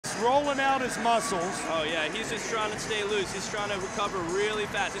rolling out his muscles. Oh, yeah, he's just trying to stay loose. He's trying to recover really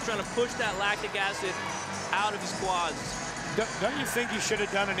fast. He's trying to push that lactic acid out of his quads. Don't you think he should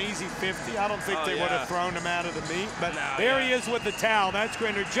have done an easy 50? I don't think they would have thrown him out of the meet. But there he is with the towel. That's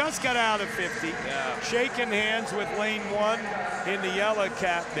Grinder. Just got out of 50. Yeah. Shaking hands with lane 1 in the yellow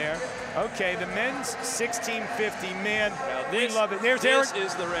cap there. Okay, the men's 1650. Man, we love it. There's Eric.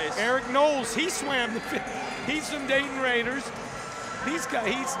 This is the race. Eric Knowles. He swam the 50. He's from Dayton Raiders. He's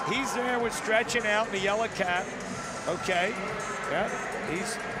there with stretching out in the yellow cap. Okay. Yeah. He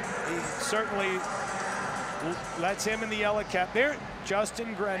certainly. That's him in the yellow cap. There,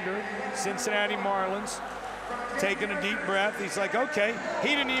 Justin Grender, Cincinnati Marlins, taking a deep breath. He's like, okay, he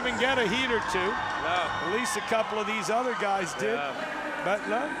didn't even get a heat or two. No. At least a couple of these other guys did. Yeah. But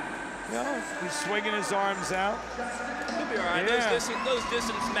no, he's swinging his arms out. He'll be all right. Yeah. Those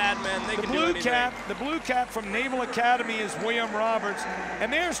distance madmen, they can do anything. The blue cap from Naval Academy is William Roberts.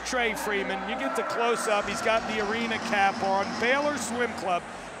 And there's Trey Freeman. You get the close-up. He's got the arena cap on. Baylor Swim Club,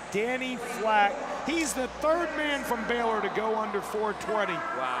 Danny Flack. He's the third man from Baylor to go under 420.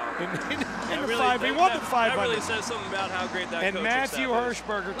 Wow. In the five. He won the 500. That really says something about how great that and coaching Matthew staff is.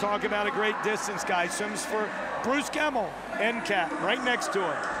 Hirschberger, talking about a great distance guy, swims for Bruce Gemmel, end cap, right next to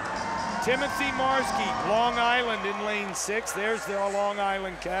him. Timothy Marsky, Long Island in lane 6. There's the Long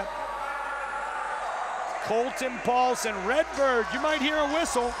Island cap. Colton Paulson, Redbird. You might hear a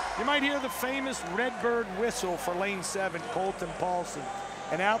whistle. You might hear the famous Redbird whistle for lane 7, Colton Paulson.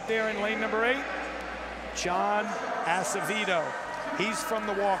 And out there in lane number 8, John Acevedo. He's from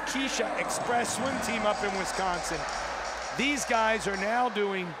the Waukesha Express swim team up in Wisconsin. These guys are now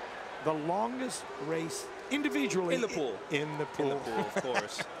doing the longest race individually. In the pool. In the pool. In the pool, of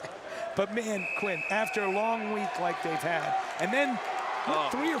course. But man, Quinn, after a long week like they've had, and then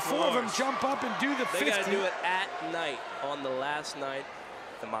 3 or 4 of them jump up and do the 50. They got to do it at night on the last night,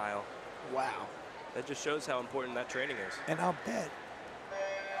 the mile. Wow. That just shows how important that training is. And I'll bet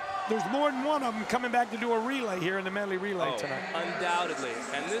there's more than one of them coming back to do a relay here in the medley relay tonight. Undoubtedly.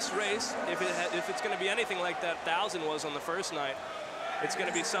 And this race, if it's going to be anything like that 1,000 was on the first night, it's going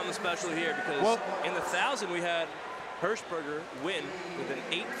to be something special here because in the 1,000 we had Hirschberger win with an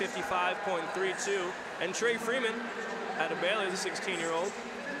 8:55.32, and Trey Freeman out of Baylor, the 16-year-old,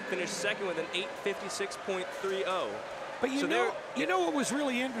 finished second with an 8:56.30. But you know what was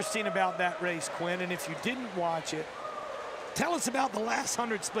really interesting about that race, Quinn, and if you didn't watch it, tell us about the last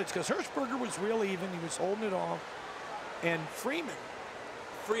 100 splits, because Hirschberger was real even. He was holding it off. And Freeman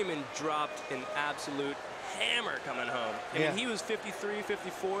dropped an absolute hammer coming home. I mean, he was 53,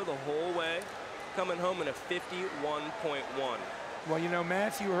 54 the whole way, coming home in a 51.1. Well, you know,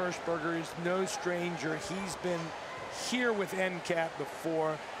 Matthew Hirschberger is no stranger. He's been here with NCAP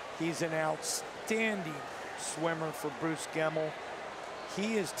before. He's an outstanding swimmer for Bruce Gemmel.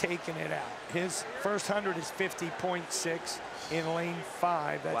 He is taking it out. His first 100 is 50.6 in lane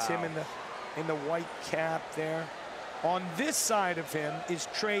 5. That's him in the white cap there. On this side of him is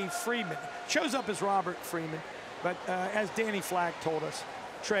Trey Freeman. Shows up as Robert Freeman, but as Danny Flack told us,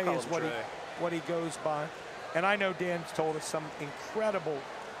 Trey is what he goes by. And I know Dan's told us some incredible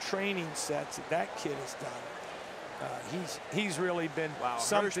training sets that kid has done. He's really been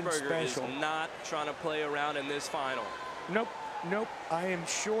something Hirschberger special. Is not trying to play around in this final. Nope. I am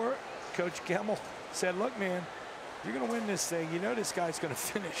sure Coach Gemmel said, look, man, you're going to win this thing. You know this guy's going to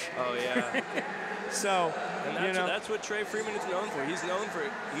finish. Oh, yeah. So, and that's what Trey Freeman is known for. He's known for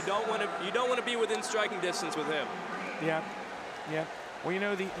it. You don't want to be within striking distance with him. Yeah. Well, you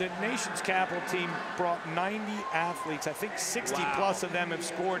know, the nation's capital team brought 90 athletes. I think 60 plus of them have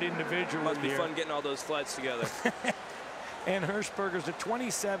scored individually. Must be fun getting all those flights together. And Hirschberger's a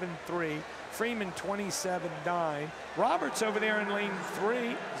 27.3, Freeman 27.9. Roberts over there in lane 3 is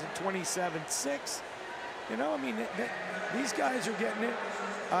a 27.6. You know, I mean, these guys are getting it.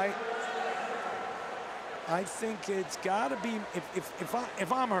 I think it's got to be,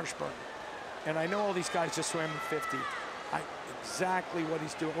 if I'm Hirschberger, and I know all these guys just swam the 50, exactly what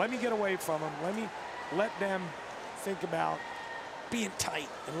he's doing. Let me get away from them. Let them think about being tight,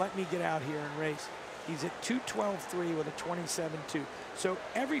 and let me get out here and race. He's at 2:12.3 with a 27.2. So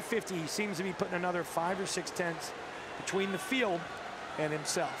every 50, he seems to be putting another 5 or 6 tenths between the field and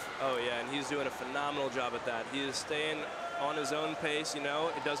himself. Oh, yeah, and he's doing a phenomenal job at that. He is staying on his own pace, you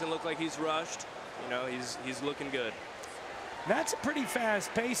know. It doesn't look like he's rushed. You know, he's looking good. That's a pretty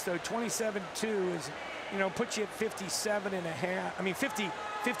fast pace, though. 27.2 is, you know, puts you at 57 and a half. I mean,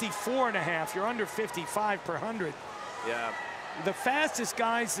 54 and a half. You're under 55 per 100. Yeah. The fastest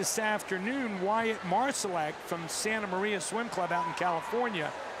guys this afternoon, Wyatt Marsalek from Santa Maria Swim Club out in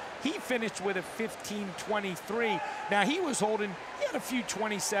California. He finished with a 15:23. Now he had a few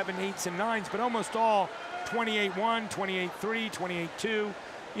 27 8s and 9s, but almost all 28-1, 28-3, 28-2,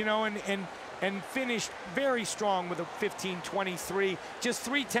 you know, and finished very strong with a 15:23, just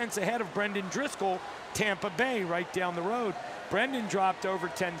 0.3 ahead of Brendan Driscoll, Tampa Bay, right down the road. Brendan dropped over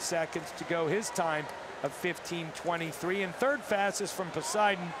 10 seconds to go his time of 15:23, and third fastest from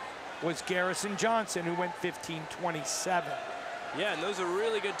Poseidon was Garrison Johnson, who went 15:27. Yeah, and those are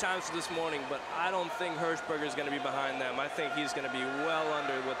really good times for this morning, but I don't think Hirschberger is going to be behind them. I think he's going to be well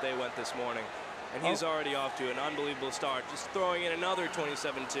under what they went this morning. And he's already off to an unbelievable start, just throwing in another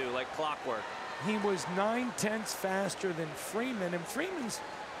 27.2 like clockwork. He was 0.9 faster than Freeman, and Freeman's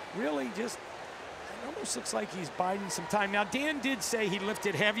really just, it almost looks like he's biding some time. Now, Dan did say he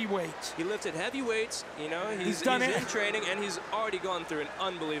lifted heavy weights. He lifted heavy weights, you know, he's in training, and he's already gone through an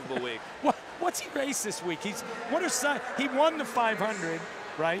unbelievable week. What's he raced this week? He won the 500,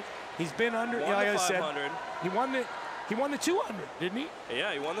 right? He's been under, like I said, he won the 200, didn't he?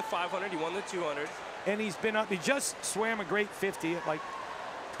 Yeah, he won the 500, he won the 200. And he's been up, he just swam a great 50 at like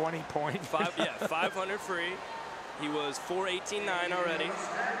 20 points. 500 free. He was 4:18.9 already.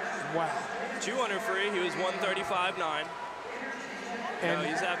 Wow. 200 free, he was 1:35.9. And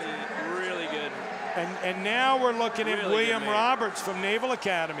he's having really good. And now we're looking at William Roberts from Naval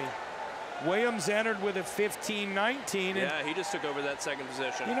Academy. Williams entered with a 15:19. Yeah, he just took over that second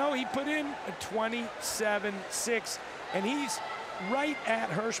position. You know, he put in a 27.6, and he's right at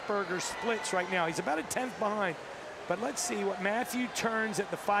Hirschberger's splits right now. He's about a 10th behind. But let's see what Matthew turns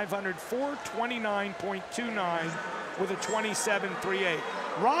at the 500, 4:29.29 with a 27.38.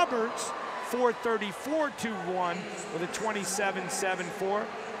 Roberts, 4:34.21 with a 27.74.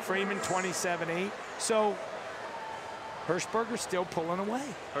 Freeman, 27.8. So Hirschberger's still pulling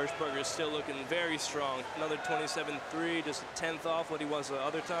away. Hirschberger's still looking very strong. Another 27.3, just a 10th off what he was the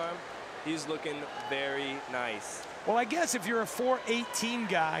other time. He's looking very nice. Well, I guess if you're a 4:18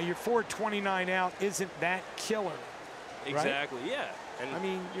 guy, your 4:29 out isn't that killer. Exactly, right? yeah. And I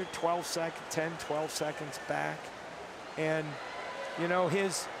mean, you're 12 seconds back. And, you know, he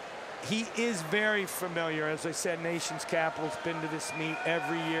is very familiar. As I said, Nation's Capital's been to this meet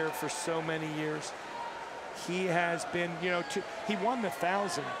every year for so many years. He has been, you know, he won the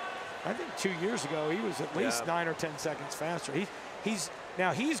 1,000. I think 2 years ago, he was at least 9 or 10 seconds faster.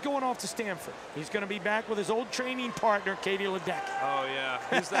 Now he's going off to Stanford. He's going to be back with his old training partner, Katie Ledecky. Oh, yeah.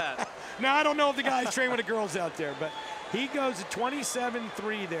 Who's that? Now, I don't know if the guys train with the girls out there, but he goes to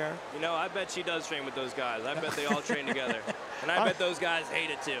 27.3 there. You know, I bet she does train with those guys. I bet they all train together. And I bet those guys hate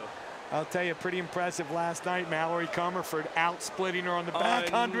it, too. I'll tell you, pretty impressive last night. Mallory Comerford out-splitting her on the back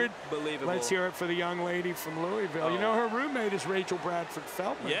 100. Unbelievable. Let's hear it for the young lady from Louisville. You know, her roommate is Rachel Bradford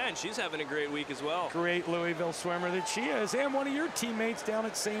Feldman. Yeah, and she's having a great week as well. Great Louisville swimmer that she is, and one of your teammates down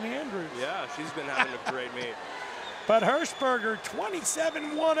at St. Andrews. Yeah, she's been having a great meet. But Hirschberger,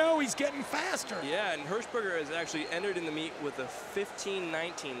 27.10, he's getting faster. Yeah, and Hirschberger has actually entered in the meet with a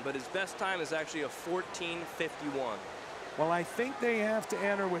 15.19, but his best time is actually a 14.51. Well, I think they have to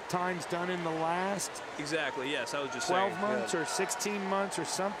enter with times done in the last exactly, yes, I was just 12 saying. months or 16 months or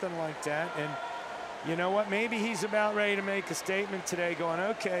something like that. And you know what? Maybe he's about ready to make a statement today going,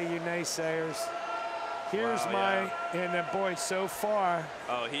 okay, you naysayers, here's and boy, so far.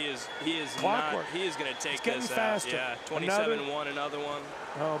 Oh, he is clockwork. He is going to take this faster. out. Yeah, 27.1, another one.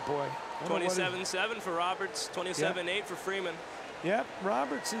 Oh, boy. 27.7 for Roberts, 27.8 for Freeman. Yep,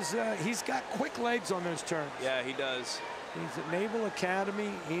 Roberts is, he's got quick legs on those turns. Yeah, he does. He's at Naval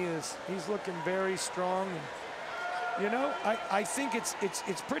Academy. He's looking very strong. And, you know, I think it's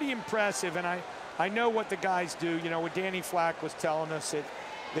pretty impressive. And I know what the guys do. You know, what Danny Flack was telling us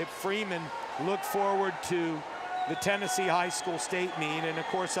that Freeman looked forward to the Tennessee High School State meet, and of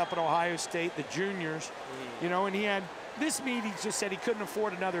course up at Ohio State, the juniors. You know, and he had this meet. He just said he couldn't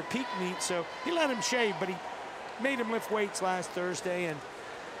afford another peak meet, so he let him shave, but he made him lift weights last Thursday, and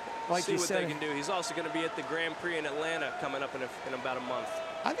like see you what said, they can do. He's also going to be at the Grand Prix in Atlanta coming up in about a month.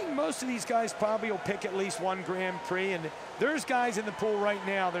 I think most of these guys probably will pick at least one Grand Prix, and there's guys in the pool right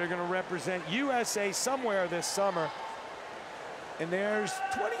now that are going to represent USA somewhere this summer. And there's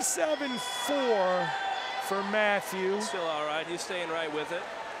 27.4 for Matthew. Still all right. He's staying right with it.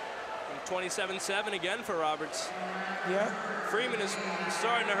 And 27.7 again for Roberts. Yeah. Freeman is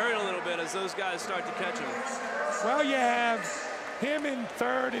starting to hurt a little bit as those guys start to catch him. Well, you have him in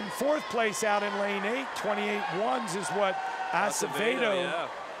third and fourth place out in lane 8. 28.1s is what Acevedo. Yeah.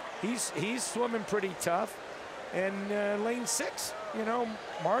 He's swimming pretty tough. And lane 6, you know,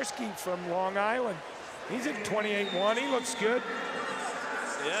 Marsky from Long Island. He's at 28.1. He looks good.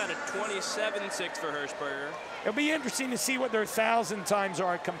 Yeah, and a 27.6 for Hirschberger. It'll be interesting to see what their 1,000 times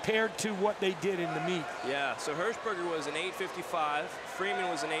are compared to what they did in the meet. Yeah, so Hirschberger was an 8:55. Freeman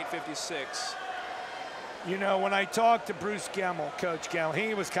was an 8:56. You know, when I talked to Bruce Gemmell, Coach Gemmell,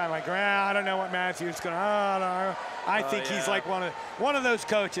 he was kind of like, I don't know what Matthew's going to, I think he's like one of those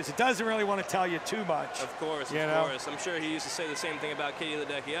coaches that doesn't really want to tell you too much. Of course, of course. I'm sure he used to say the same thing about Katie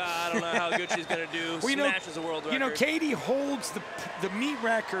Ledecky. I don't know how good she's going to do. Well, smashes a world record. You know, Katie holds the meet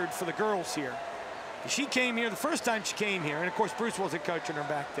record for the girls here. She came here the first time she came here, and of course Bruce wasn't coaching her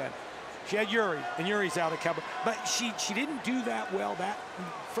back then. She had Yuri, and Yuri's out of Cowboy. But she didn't do that well that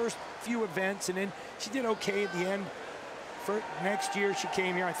first few events, and then she did okay at the end. For next year she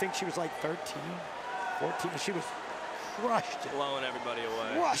came here, I think she was like 13, 14. She was crushed it. Blowing everybody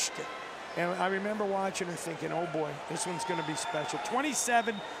away. Crushed it. And I remember watching her thinking, oh boy, this one's going to be special.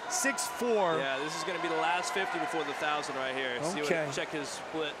 27.64. Yeah, this is going to be the last 50 before the 1,000 right here. Okay. Check his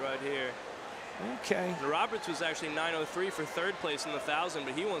split right here. Okay. And Roberts was actually 9:03 for third place in the 1,000,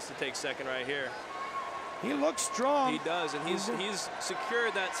 but he wants to take second right here. He looks strong. He does, and he's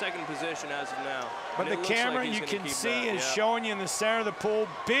secured that second position as of now. But the camera you can see is showing you in the center of the pool.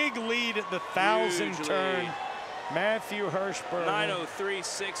 Big lead at the 1,000 turn. Matthew Hirschberger.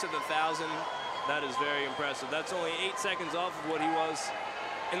 9:03.6 at the 1,000. That is very impressive. That's only 8 seconds off of what he was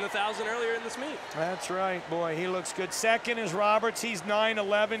in the 1,000 earlier in this meet. That's right, boy. He looks good. Second is Roberts. He's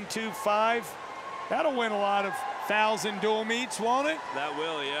 9:11.25. That'll win a lot of 1,000 dual meets, won't it? That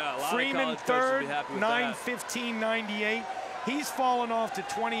will, yeah. A lot Freeman of college third, be happy with 9:15.98. He's fallen off to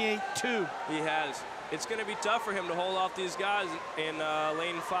 28.2. He has. It's going to be tough for him to hold off these guys in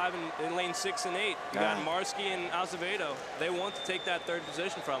lane 5 and in lane 6 and 8. You got Marsky and Azevedo. They want to take that third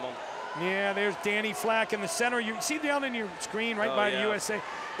position from him. Yeah, there's Danny Flack in the center. You see down in your screen right by the USA.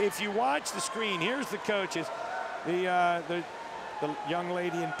 If you watch the screen, here's the coaches. The young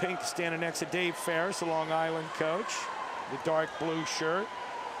lady in pink standing next to Dave Ferris, the Long Island coach, the dark blue shirt.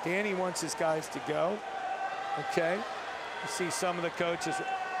 Danny wants his guys to go. Okay. You see some of the coaches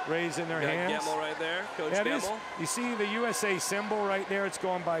raising their hands. Gemmell right there, Coach Gemmell. You see the USA symbol right there. It's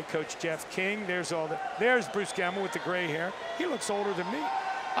going by Coach Jeff King. There's Bruce Gemmell with the gray hair. He looks older than me.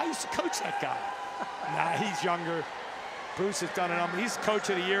 I used to coach that guy. Nah, he's younger. Bruce has done it. He's coach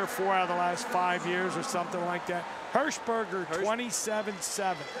of the year 4 out of the last 5 years or something like that. Hirschberger,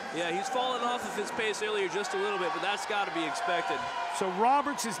 27.7. Yeah, he's fallen off of his pace earlier just a little bit, but that's got to be expected. So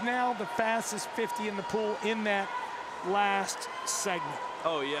Roberts is now the fastest 50 in the pool in that last segment.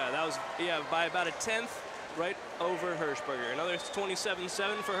 Oh, yeah, that was, by about a 10th right over Hirschberger. Another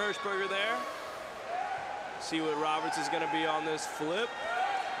 27.7 for Hirschberger there. See what Roberts is going to be on this flip.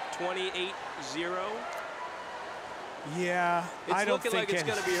 28.0. Yeah, I don't think it's looking like it's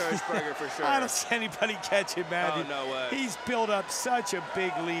going to be Hirschberger for sure. I don't see anybody catching Matthew. Oh, no way. He's built up such a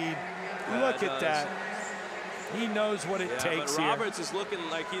big lead. Look at that. He knows what it takes but Roberts is looking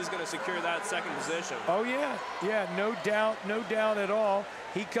like he's going to secure that second position. Oh, yeah. Yeah, no doubt at all.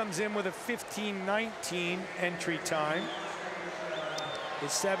 He comes in with a 15:19 entry time. The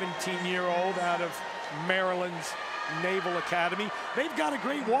 17-year-old out of Maryland's Naval Academy. They've got a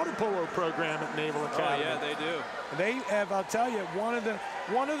great water polo program at Naval Academy. Oh, yeah, they do. They have, I'll tell you, one of the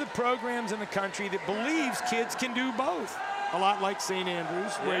programs in the country that believes kids can do both. A lot like St.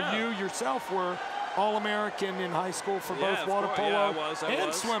 Andrews, where you yourself were All-American in high school for both water polo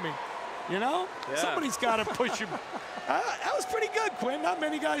and swimming. You know? Yeah. Somebody's got to push you. That was pretty good, Quinn. Not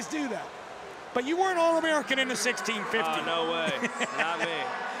many guys do that. But you weren't All-American in the 1650. Oh, no way. Not me.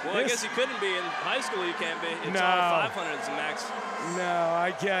 Well, I guess you couldn't be. In high school, you can't be. It's all 500s max. No,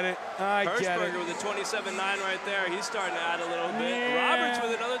 I get it. I get it. Hirschberger with a 27.9 right there. He's starting to add a little bit. Yeah. Roberts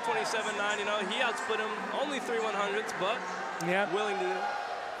with another 27.9. You know, he outsplit him only 3 100ths, but willing to do it.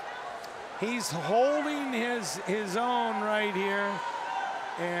 He's holding his own right here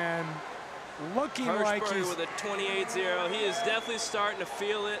and looking like he's with a 28.0. He is definitely starting to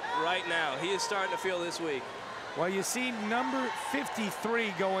feel it right now. He is starting to feel this week. Well, you see number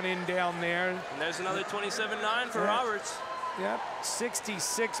 53 going in down there. And there's another 27.9 for Roberts. Yep,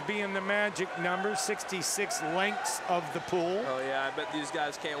 66 being the magic number, 66 lengths of the pool. Oh, yeah, I bet these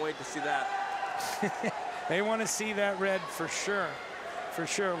guys can't wait to see that. They want to see that red for sure. For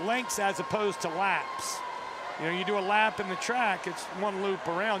sure. Lengths as opposed to laps. You know, you do a lap in the track, it's 1 loop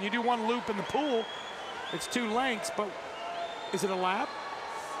around. You do 1 loop in the pool, it's 2 lengths, but is it a lap?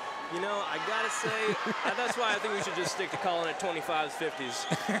 You know, I gotta say, that's why I think we should just stick to calling it 25s, 50s.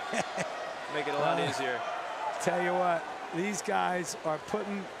 Make it a lot easier. Tell you what, these guys are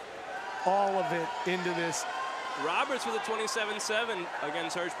putting all of it into this. Roberts with a 27.7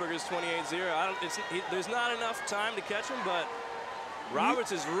 against Hirschberger's 28.0. There's not enough time to catch him, but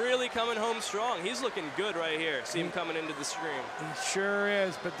Roberts is really coming home strong. He's looking good right here. See him coming into the screen. He sure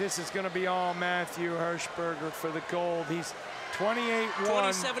is, but this is going to be all Matthew Hirschberger for the gold. He's 28-1.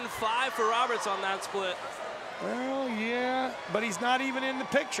 27-5 for Roberts on that split. Well, yeah, but he's not even in the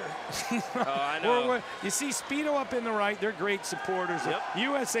picture. Oh, I know. You see Speedo up in the right. They're great supporters. Yep. Of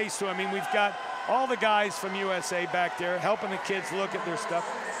USA Swimming. We've got all the guys from USA back there helping the kids look at their stuff.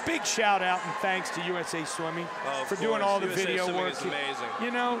 Big shout out and thanks to USA Swimming for doing all the USA video Swimming work. is amazing. You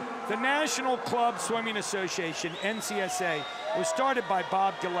know, the National Club Swimming Association, NCSA, was started by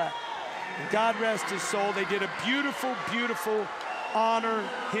Bob Gillette. And God rest his soul. They did a beautiful, beautiful honor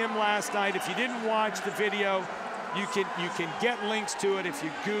him last night. If you didn't watch the video, you can get links to it if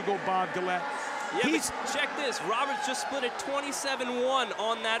you Google Bob Gillette. Yeah, but check this. Roberts just split it 27-1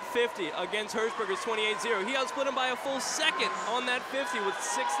 on that 50 against Hirschberger's 28-0. He outsplit him by a full second on that 50 with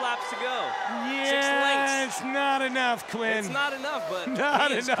 6 laps to go. Yeah, it's not enough, Quinn. It's not enough, but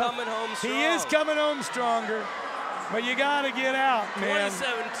not he is enough. coming home strong. He is coming home stronger, but you got to get out, man.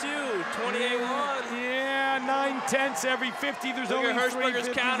 27-2, 28-1. Yeah, 9/10 every 50. There's Look only at Hirschberger's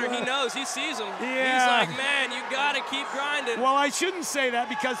 350 counter. left. He knows. He sees him. Yeah. He's like, man, you got to keep grinding. Well, I shouldn't say that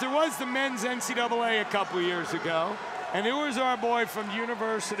because there was the men's NCAA a couple years ago, and it was our boy from the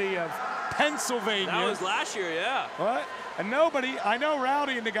University of Pennsylvania. That was last year, yeah. What? And nobody, I know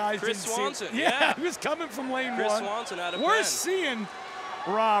Rowdy and the guys Chris didn't Swanson, see it. yeah. He was coming from lane Chris 1. Swanson out of We're Penn. seeing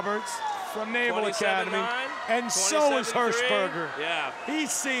Roberts from Naval Academy, and so is 27-3. Hirschberger. Yeah.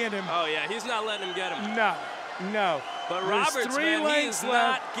 He's seeing him. Oh, yeah, he's not letting him get him. No, no. But There's Roberts, 3 man, he lengths is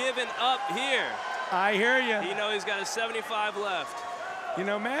left. not giving up here. I hear you. You know he's got a 75 left. You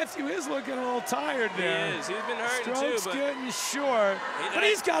know, Matthew is looking a little tired there. He is. He's been hurting Stroke's too, but getting short. But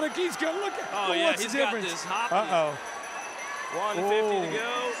he's got to look at oh, yeah, what's he's the got difference. this hopping. Uh-oh. 150 to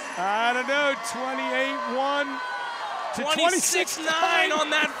go. I don't know, 28-1 to 26-9 on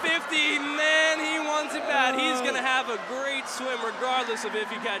that 50. Man, he wants it bad. He's going to have a great swim regardless of if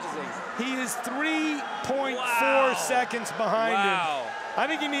he catches him. He is 3.4 seconds behind him. I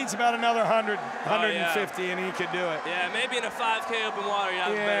think he needs about another 100, 150, and he could do it. Yeah, maybe in a 5K open water, you'd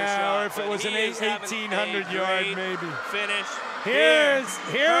have a better shot. Or if it was an 1,800 yard, maybe. Finish. Here it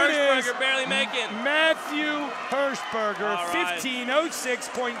is. Hirschberger barely making. Matthew Hirschberger,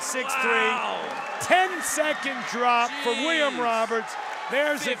 15:06.63. Wow. 10-second drop for William Roberts.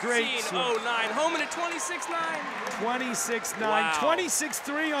 There's a great swim. 15:09. Home in a 26-9. 26-9. Wow.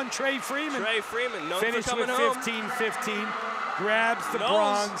 26-3 on Trey Freeman. Trey Freeman, known Finished for coming with home. 15-15. Grabs the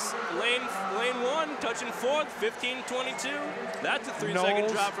Knowles, bronze. Lane 1, touching 4th, 15:22. That's a 3-second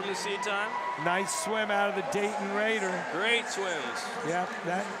drop from the seat time. Nice swim out of the Dayton Raider. Great swims. Yeah,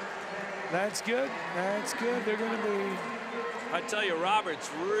 that's good. That's good. They're going to be. I tell you,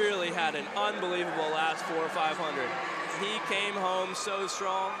 Roberts really had an unbelievable last 400 or 500. He came home so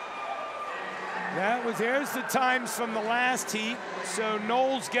strong. There's the times from the last heat. So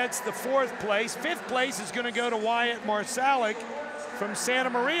Knowles gets the 4th place. 5th place is going to go to Wyatt Marsalic from Santa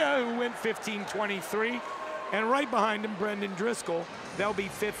Maria, who went 15:23. And right behind him, Brendan Driscoll. They'll be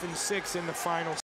 5th and 6th in the final.